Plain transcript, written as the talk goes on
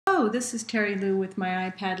Hello, this is Teri Lou with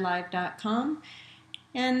myiPadLive.com,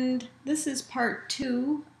 and this is part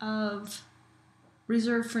 2 of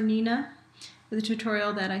Reserve for Nina, the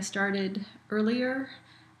tutorial that I started earlier.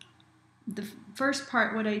 The first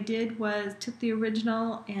part, what I did was took the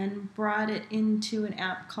original and brought it into an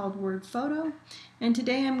app called Word Foto, and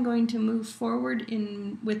today I'm going to move forward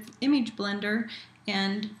with Image Blender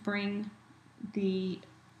and bring the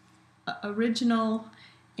original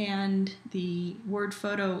and the Word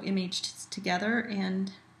Photo image together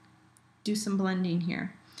and do some blending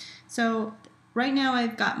here. So right now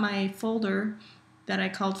I've got my folder that I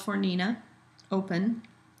called for Nina open,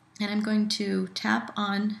 and I'm going to tap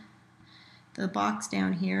on the box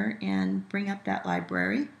down here and bring up that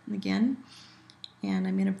library again, and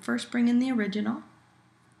I'm going to first bring in the original.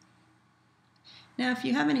 Now if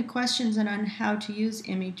you have any questions on how to use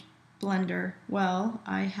Image Blender, well,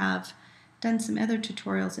 I have done some other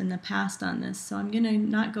tutorials in the past on this, so I'm going to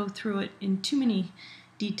not go through it in too many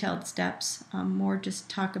detailed steps, more just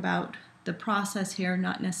talk about the process here,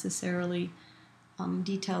 not necessarily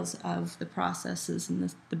details of the processes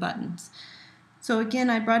and the buttons. So again,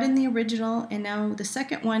 I brought in the original, and now the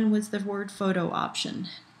second one was the Word Photo option,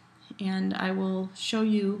 and I will show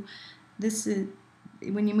you this is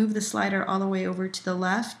when you move the slider all the way over to the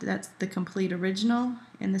left, that's the complete original,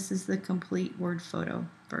 and this is the complete Word Photo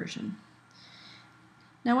version.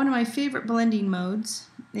 Now one of my favorite blending modes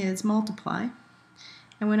is multiply,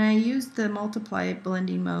 and when I use the multiply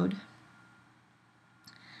blending mode,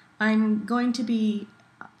 I'm going to be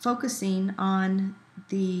focusing on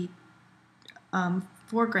the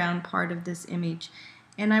foreground part of this image,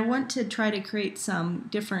 and I want to try to create some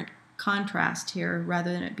different contrast here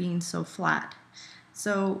rather than it being so flat.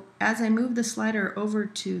 So as I move the slider over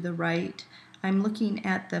to the right, I'm looking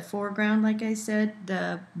at the foreground, like I said,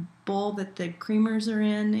 the bowl that the creamers are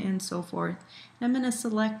in, and so forth. I'm going to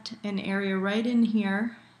select an area right in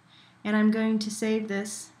here, and I'm going to save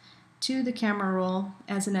this to the camera roll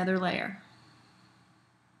as another layer.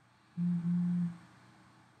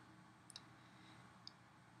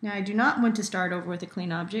 Now I do not want to start over with a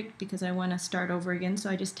clean object because I want to start over again,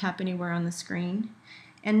 so I just tap anywhere on the screen.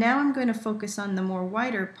 And now I'm going to focus on the more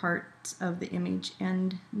wider parts of the image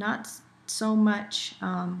and not so much,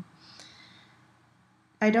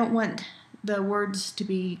 I don't want the words to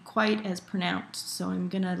be quite as pronounced, so I'm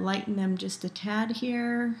going to lighten them just a tad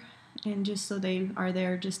here, and just so they are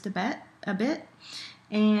there just a bit,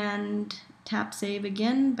 and tap save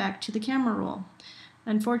again back to the camera roll.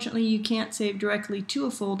 Unfortunately, you can't save directly to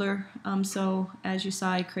a folder, so as you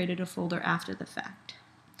saw, I created a folder after the fact.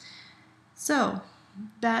 So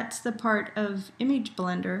that's the part of Image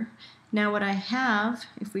Blender. Now what I have,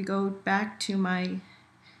 if we go back to my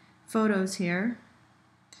photos here,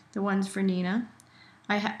 the ones for Nina,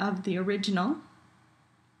 I have the original.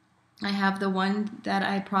 I have the one that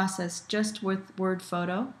I processed just with Word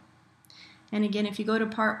Photo. And again, if you go to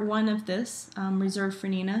part 1 of this, Reserved for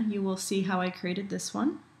Nina, you will see how I created this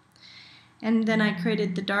one. And then I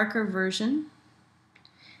created the darker version,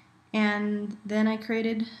 and then I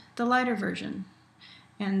created the lighter version.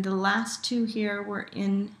 And the last two here were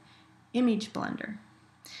in Image Blender.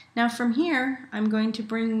 Now from here, I'm going to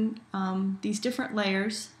bring these different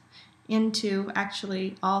layers into,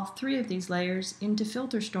 actually all 3 of these layers, into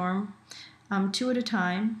Filterstorm 2 at a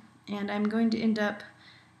time, and I'm going to end up,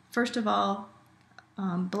 first of all,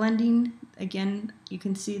 blending. Again, you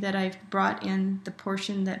can see that I've brought in the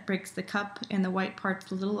portion that breaks the cup, and the white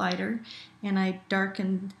part's a little lighter, and I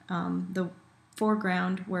darkened the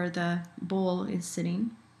foreground where the bowl is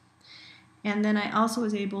sitting. And then I also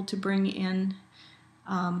was able to bring in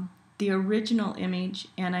the original image,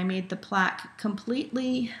 and I made the plaque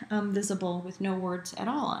completely visible with no words at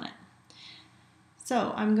all on it.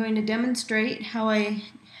 So I'm going to demonstrate how I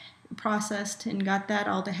processed and got that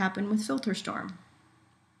all to happen with Filterstorm.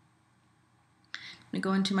 I'm going to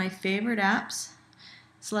go into my favorite apps,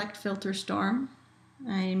 select Filterstorm.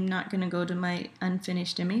 I'm not going to go to my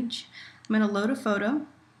unfinished image. I'm going to load a photo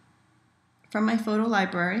from my photo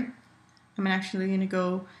library. I'm actually going to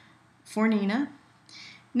go for Nina.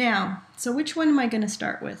 Now, so which one am I going to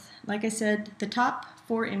start with? Like I said, the top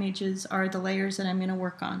 4 images are the layers that I'm going to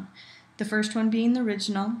work on. The first one being the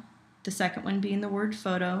original, the second one being the Word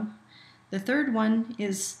Photo, the third one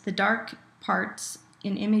is the dark parts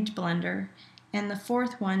in Image Blender, and the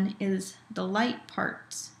fourth one is the light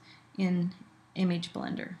parts in Image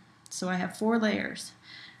Blender. So I have 4 layers.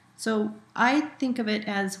 So I think of it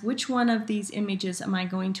as which one of these images am I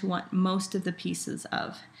going to want most of the pieces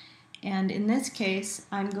of. And in this case,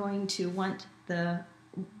 I'm going to want the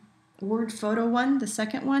Word Photo one, the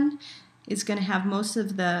second one, is going to have most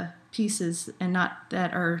of the pieces and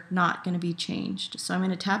that are not going to be changed. So I'm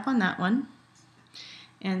going to tap on that one,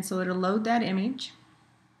 and so it'll load that image.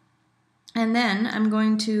 And then I'm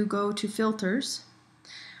going to go to filters.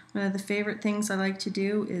 One of the favorite things I like to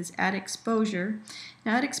do is add exposure.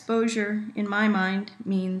 Now, add exposure in my mind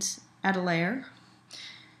means add a layer.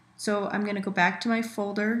 So I'm going to go back to my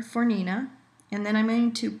folder for Nina, and then I'm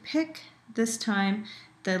going to pick this time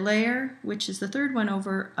the layer, which is the third one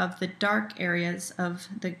over, of the dark areas of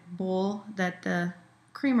the bowl that the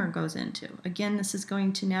creamer goes into. Again, this is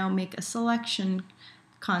going to now make a selection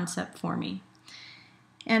concept for me.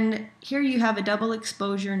 And here you have a double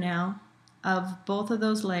exposure now of both of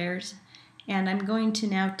those layers, and I'm going to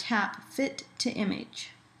now tap Fit to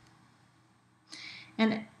Image.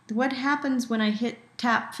 And what happens when I hit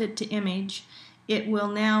tap Fit to Image, it will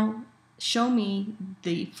now show me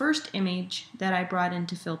the first image that I brought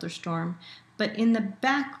into Filterstorm, but in the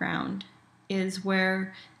background is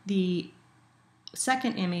where the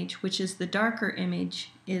second image, which is the darker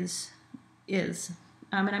image, is.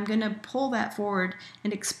 And I'm going to pull that forward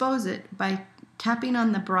and expose it by tapping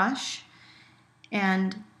on the brush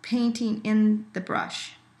and painting in the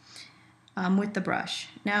brush with the brush.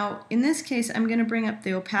 Now, in this case, I'm going to bring up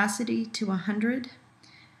the opacity to 100.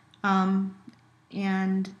 And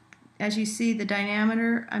as you see, the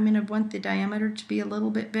diameter, I'm going to want the diameter to be a little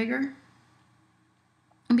bit bigger.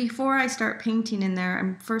 And before I start painting in there,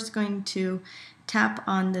 I'm first going to tap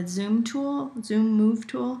on the zoom move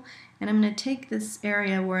tool, and I'm going to take this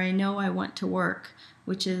area where I know I want to work,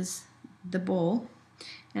 which is the bowl,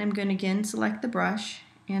 and I'm going to again select the brush,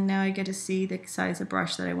 and now I get to see the size of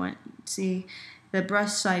brush that I want. See, the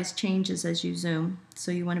brush size changes as you zoom,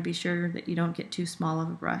 so you want to be sure that you don't get too small of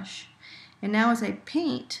a brush. And now as I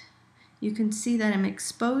paint, you can see that I'm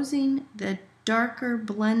exposing the darker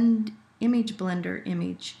Image Blender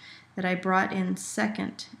image that I brought in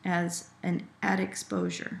second as an add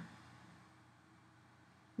exposure.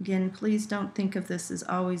 Again, please don't think of this as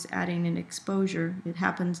always adding an exposure. It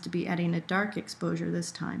happens to be adding a dark exposure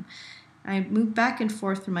this time. I moved back and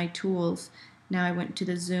forth through my tools. Now I went to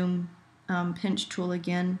the zoom pinch tool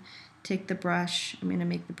again, take the brush. I'm going to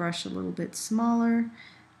make the brush a little bit smaller,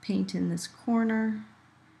 paint in this corner,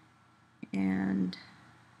 and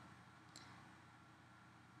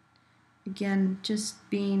again, just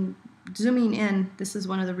zooming in. This is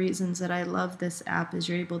one of the reasons that I love this app, is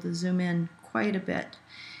you're able to zoom in quite a bit.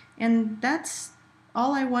 And that's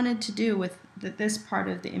all I wanted to do with this part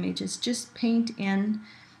of the image, is just paint in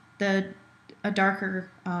a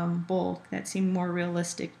darker bowl that seemed more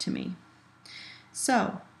realistic to me.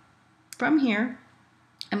 So from here,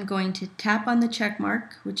 I'm going to tap on the check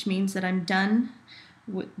mark, which means that I'm done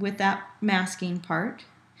with that masking part.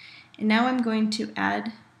 And now I'm going to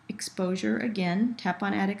add exposure again, tap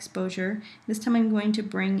on add exposure. This time I'm going to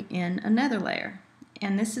bring in another layer.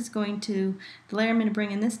 And this is the layer I'm going to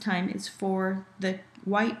bring in this time is for the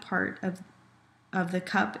white part of the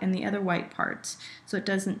cup and the other white parts, so it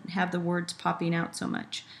doesn't have the words popping out so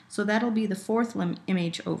much. So that'll be the fourth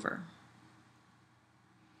image over.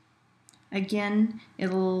 Again,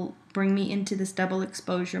 it'll bring me into this double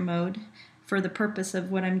exposure mode. For the purpose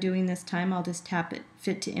of what I'm doing this time, I'll just tap it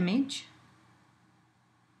Fit to Image.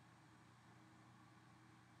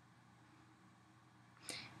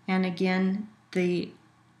 And again, the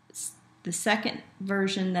second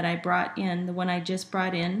version that I brought in, the one I just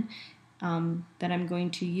brought in, that I'm going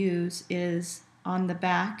to use is on the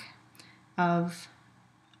back of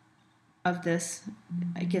this.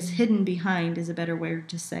 I guess hidden behind is a better way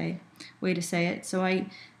to say it. So I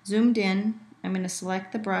zoomed in, I'm going to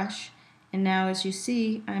select the brush, and now as you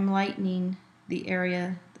see, I'm lightening the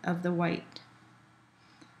area of the white,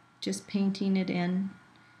 just painting it in,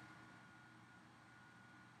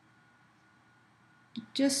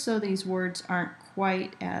 just so these words aren't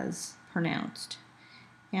quite as pronounced.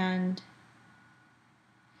 And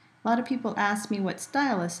a lot of people ask me what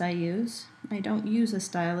stylus I use. I don't use a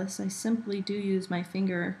stylus. I simply do use my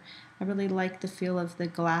finger. I really like the feel of the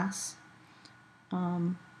glass.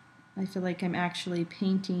 I feel like I'm actually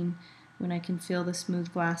painting when I can feel the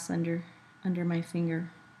smooth glass under my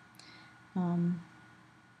finger.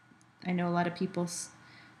 I know a lot of people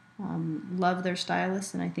love their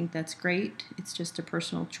stylus, and I think that's great. It's just a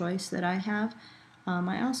personal choice that I have.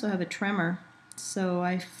 I also have a tremor, so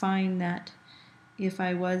I find that if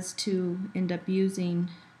I was to end up using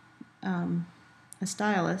a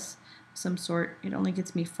stylus of some sort, it only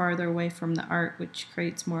gets me farther away from the art, which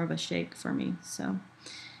creates more of a shake for me. So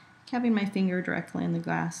having my finger directly in the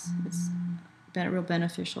glass is real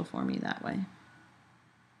beneficial for me that way.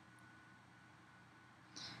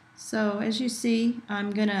 So as you see,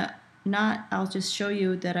 I'm going to not, I'll just show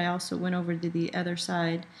you that I also went over to the other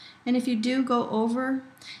side. And if you do go over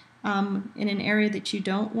in an area that you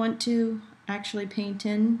don't want to actually paint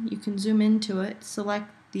in, you can zoom into it, select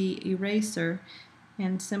the eraser,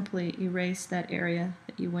 and simply erase that area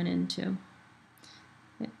that you went into.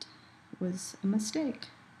 It was a mistake.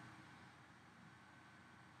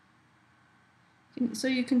 So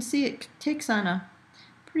you can see it takes on a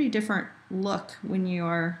pretty different look when you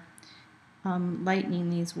are lightening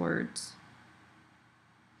these words.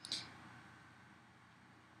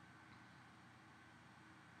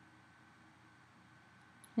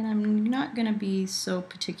 And I'm not going to be so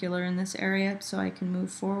particular in this area, so I can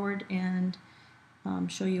move forward and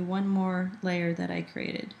show you one more layer that I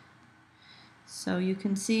created. So you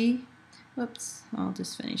can see, whoops, I'll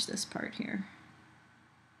just finish this part here.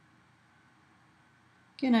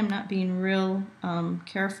 Again, I'm not being real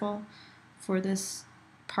careful for this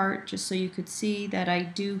part, just so you could see that I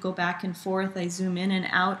do go back and forth. I zoom in and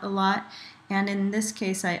out a lot, and in this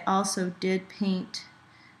case I also did paint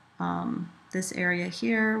this area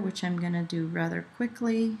here, which I'm going to do rather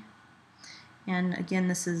quickly. And again,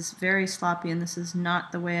 this is very sloppy, and this is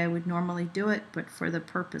not the way I would normally do it, but for the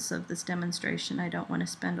purpose of this demonstration I don't want to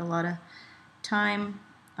spend a lot of time.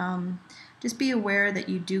 Just be aware that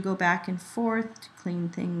you do go back and forth to clean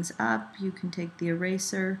things up. You can take the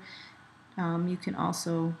eraser. You can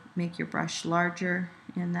also make your brush larger,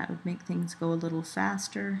 and that would make things go a little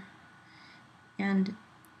faster. And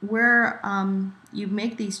where you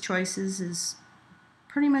make these choices is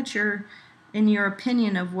pretty much in your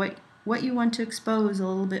opinion of what you want to expose a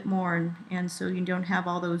little bit more, and so you don't have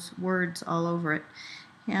all those words all over it.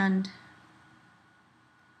 And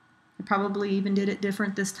I probably even did it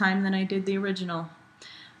different this time than I did the original.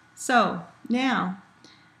 So now,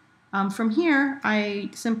 from here, I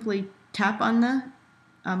simply tap on the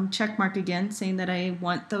check mark again, saying that I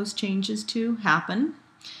want those changes to happen.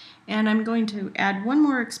 And I'm going to add one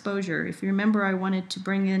more exposure. If you remember, I wanted to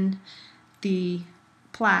bring in the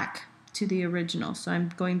plaque to the original. So I'm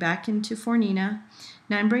going back into Fornina.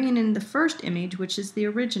 Now I'm bringing in the first image, which is the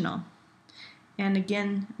original. And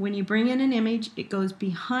again, when you bring in an image, it goes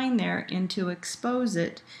behind there, and to expose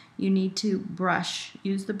it, you need to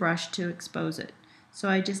use the brush to expose it. So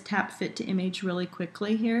I just tap Fit to Image really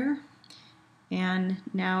quickly here. And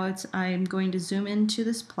now I'm going to zoom into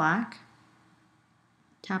this plaque,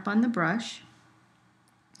 tap on the brush,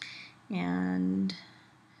 and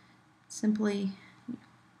simply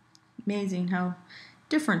amazing how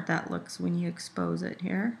different that looks when you expose it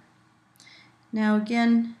here. Now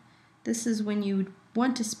again, this is when you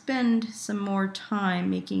want to spend some more time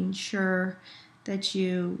making sure that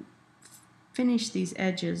you finish these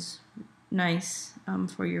edges nice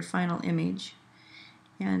for your final image,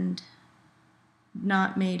 and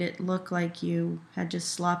not made it look like you had just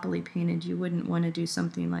sloppily painted. You wouldn't want to do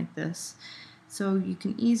something like this. So you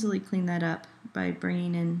can easily clean that up by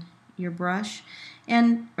bringing in your brush,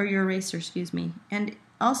 or your eraser, excuse me. And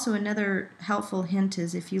also another helpful hint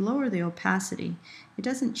is if you lower the opacity, it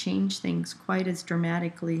doesn't change things quite as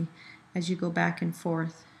dramatically as you go back and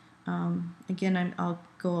forth. Again, I'll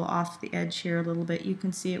go off the edge here a little bit. You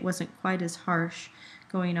can see it wasn't quite as harsh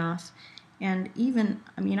going off. And even,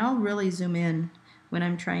 I'll really zoom in when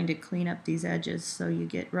I'm trying to clean up these edges, so you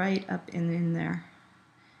get right up in there,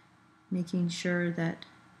 making sure that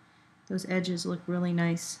those edges look really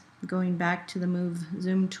nice. Going back to the Move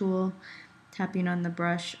Zoom tool, tapping on the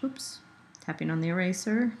brush, tapping on the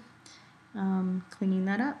eraser, cleaning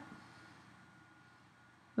that up.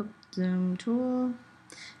 Zoom tool.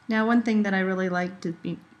 Now one thing that I really like to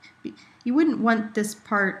be, you wouldn't want this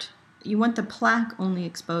part, you want the plaque only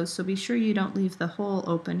exposed, so be sure you don't leave the hole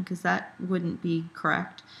open, because that wouldn't be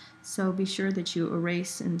correct. So be sure that you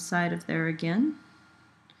erase inside of there again,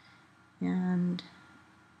 and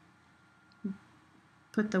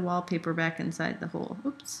put the wallpaper back inside the hole.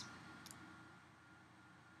 Oops.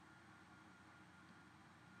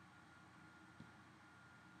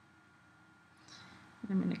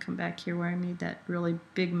 I'm going to come back here where I made that really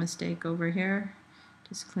big mistake over here.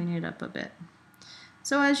 Just clean it up a bit.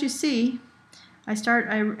 So as you see, I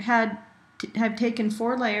have taken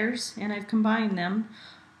 4 layers and I've combined them.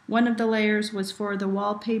 One of the layers was for the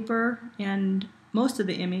wallpaper and most of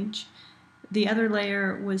the image. The other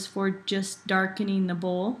layer was for just darkening the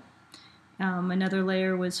bowl. Another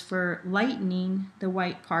layer was for lightening the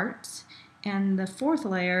white parts. And the 4th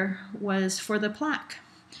layer was for the plaque.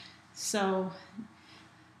 So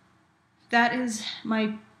that is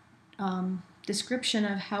my description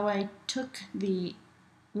of how I took the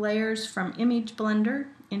layers from Image Blender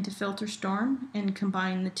into Filterstorm and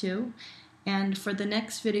combined the two. And for the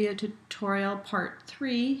next video tutorial, part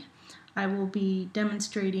 3, I will be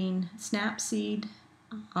demonstrating Snapseed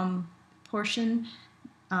portion,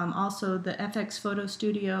 also the FX Photo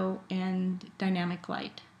Studio and Dynamic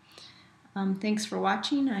Light. Thanks for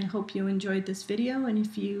watching. I hope you enjoyed this video, and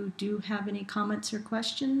if you do have any comments or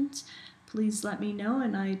questions, please let me know,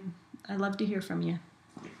 and I'd love to hear from you.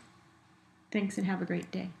 Thanks and have a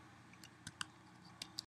great day.